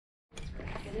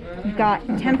You've got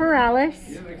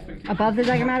temporalis above the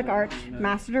zygomatic arch,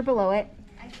 masseter below it.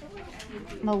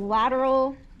 The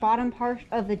lateral bottom part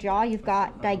of the jaw, you've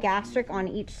got digastric on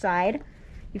each side.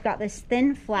 You've got this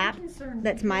thin flap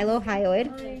that's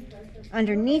mylohyoid.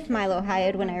 Underneath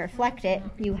mylohyoid, when I reflect it,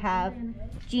 you have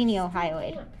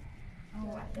geniohyoid.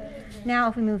 Now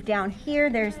if we move down here,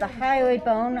 there's the hyoid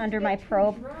bone under my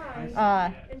probe.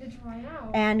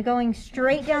 And going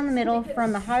straight down the middle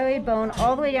from the hyoid bone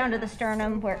all the way down to the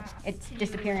sternum, where it's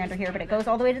disappearing under here, but it goes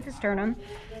all the way to the sternum,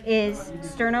 is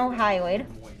sternohyoid.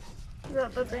 Is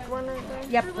that the big one right there?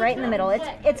 Yep, right in the middle.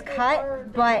 It's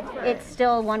cut, but it's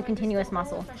still one continuous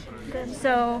muscle.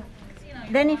 So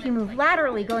then if you move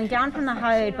laterally, going down from the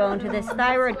hyoid bone to this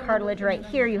thyroid cartilage right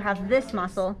here, you have this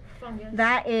muscle.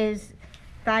 That is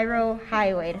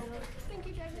thyrohyoid.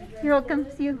 You're welcome.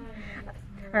 See you.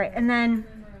 All right, and then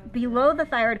below the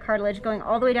thyroid cartilage, going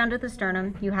all the way down to the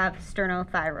sternum, you have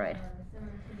sternothyroid.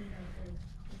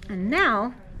 And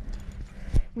now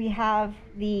we have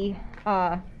the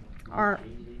our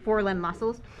forelimb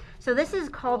muscles. So this is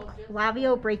called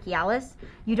claviobrachialis.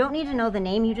 You don't need to know the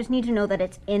name, you just need to know that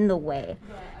it's in the way.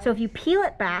 So if you peel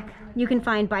it back, you can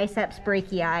find biceps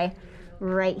brachii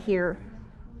right here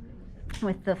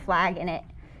with the flag in it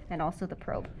and also the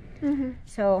probe.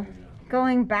 So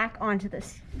going back onto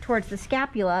this, towards the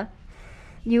scapula,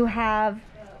 you have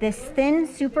this thin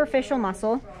superficial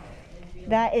muscle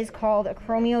that is called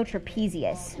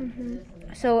acromiotrapezius.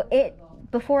 So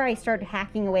before I started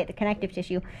hacking away at the connective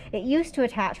tissue, it used to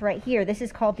attach right here. This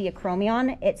is called the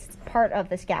acromion. It's part of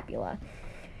the scapula.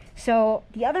 So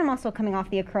the other muscle coming off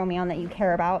the acromion that you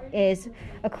care about is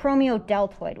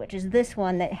acromiodeltoid, which is this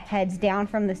one that heads down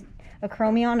from the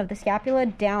acromion of the scapula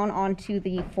down onto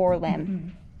the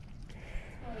forelimb.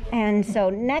 And so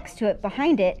next to it,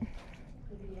 behind it,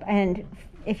 and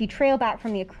if you trail back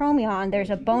from the acromion, there's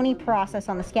a bony process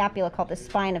on the scapula called the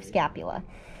spine of scapula.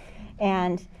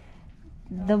 And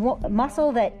the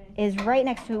muscle that is right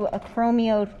next to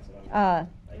acromiodeltoid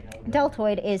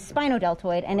is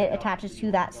spinodeltoid, and it attaches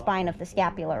to that spine of the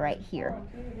scapula right here.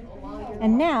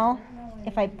 And now,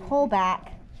 if I pull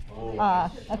back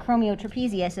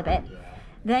acromiotrapezius a bit,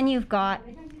 then you've got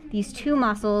these two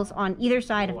muscles on either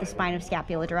side of the spine of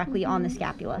scapula, directly on the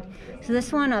scapula. So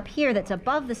this one up here that's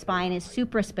above the spine is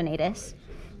supraspinatus.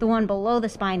 The one below the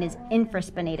spine is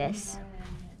infraspinatus.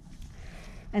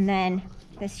 And then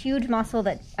this huge muscle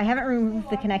that, I haven't removed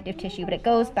the connective tissue, but it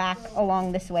goes back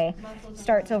along this way,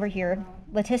 starts over here,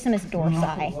 latissimus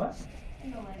dorsi.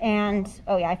 And,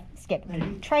 oh yeah, I skipped.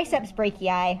 Triceps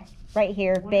brachii, right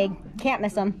here, big, can't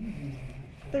miss them.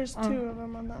 There's two of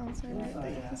them on the outside, right,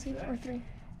 that you can see, or three.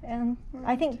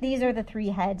 I think these are the three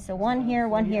heads, so one here,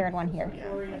 and one here. Yeah,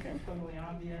 okay.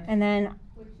 And then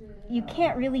you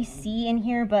can't really see in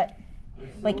here, but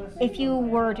like if you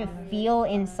were to feel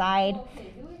inside,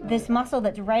 this muscle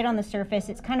that's right on the surface,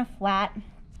 it's kind of flat.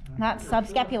 That's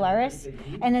subscapularis.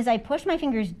 And as I push my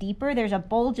fingers deeper, there's a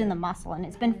bulge in the muscle, and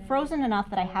it's been frozen enough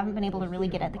that I haven't been able to really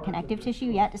get at the connective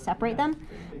tissue yet to separate them.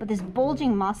 But this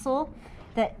bulging muscle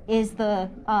that is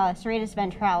the serratus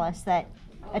ventralis that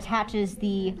attaches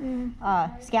the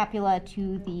scapula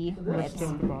to the ribs.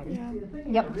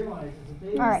 Yep.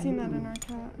 All right. I've seen that in our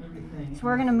cat. So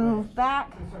we're going to move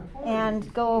back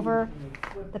and go over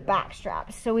the back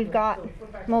straps. So we've got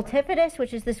multifidus,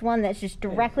 which is this one that's just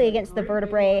directly against the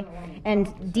vertebrae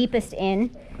and deepest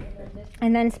in.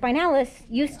 And then spinalis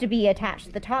used to be attached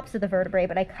to the tops of the vertebrae,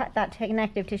 but I cut that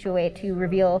connective tissue away to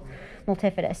reveal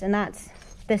multifidus, and that's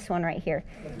this one right here.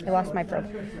 I lost my probe.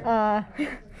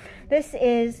 This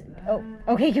is, oh,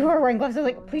 okay, you are wearing gloves. I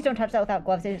was like, please don't touch that without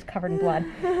gloves. It is covered in blood.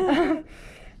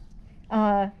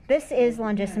 This is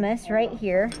longissimus right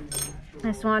here.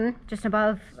 This one just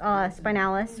above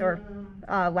spinalis, or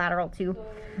lateral to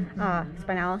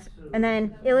spinalis. And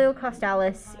then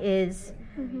iliocostalis is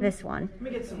this one. Let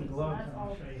me get some gloves and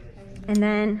I'll show you this. And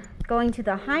then going to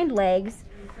the hind legs,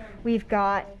 we've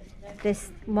got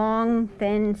this long,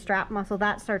 thin strap muscle.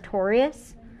 That's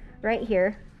sartorius right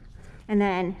here. And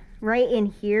then right in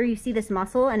here, you see this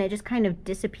muscle, and it just kind of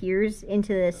disappears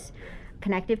into this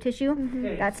connective tissue.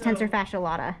 That's tensor fascia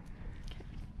lata.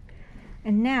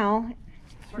 And now,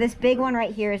 this big one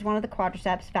right here is one of the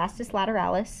quadriceps, vastus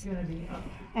lateralis.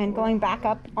 And going back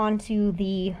up onto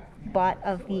the butt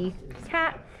of the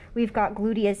cat, we've got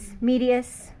gluteus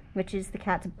medius, which is the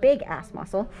cat's big ass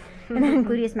muscle, and then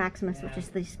gluteus maximus, which is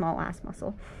the small ass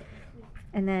muscle.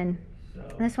 And then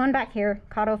this one back here,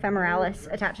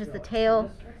 caudofemoralis, attaches the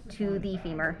tail to the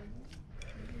femur.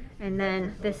 And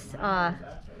then this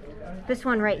this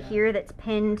one right here that's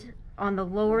pinned on the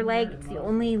lower leg, it's the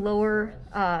only lower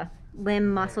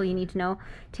limb muscle you need to know.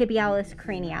 Tibialis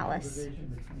cranialis.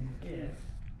 Division between it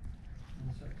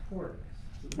and sartorius.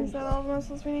 Is that all the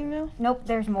muscles we need to know? Nope,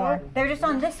 there's more. They're just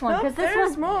on this one Nope, because this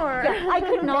there's one. more. Yeah, I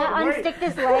could not Oh, wait. unstick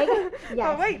this leg. Yes.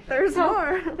 Oh wait, there's So,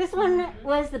 more. This one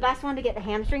was the best one to get the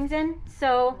hamstrings in.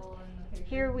 So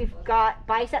here we've got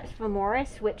biceps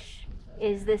femoris, which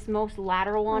is this most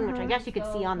lateral one, which I guess you could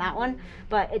see on that one,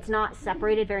 but it's not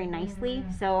separated very nicely.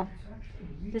 So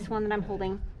this one that I'm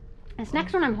holding. This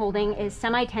next one I'm holding is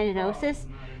semitendinosus.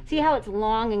 See how it's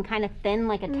long and kind of thin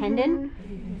like a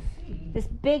tendon? This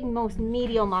big, most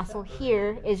medial muscle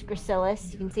here is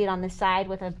gracilis. You can see it on the side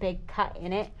with a big cut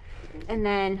in it. And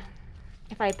then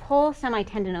if I pull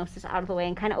semitendinosus out of the way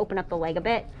and kind of open up the leg a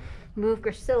bit, move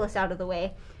gracilis out of the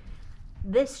way,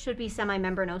 this should be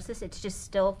semimembranosus. It's just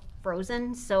still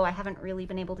frozen, so I haven't really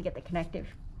been able to get the connective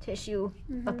tissue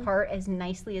apart as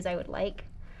nicely as I would like.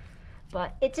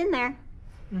 But it's in there.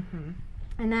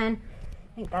 And then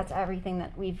I think that's everything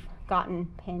that we've gotten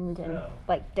pinned and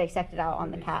like dissected out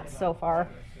on the cats so far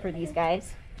for these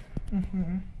guys. What do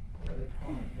they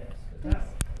call it? Yes.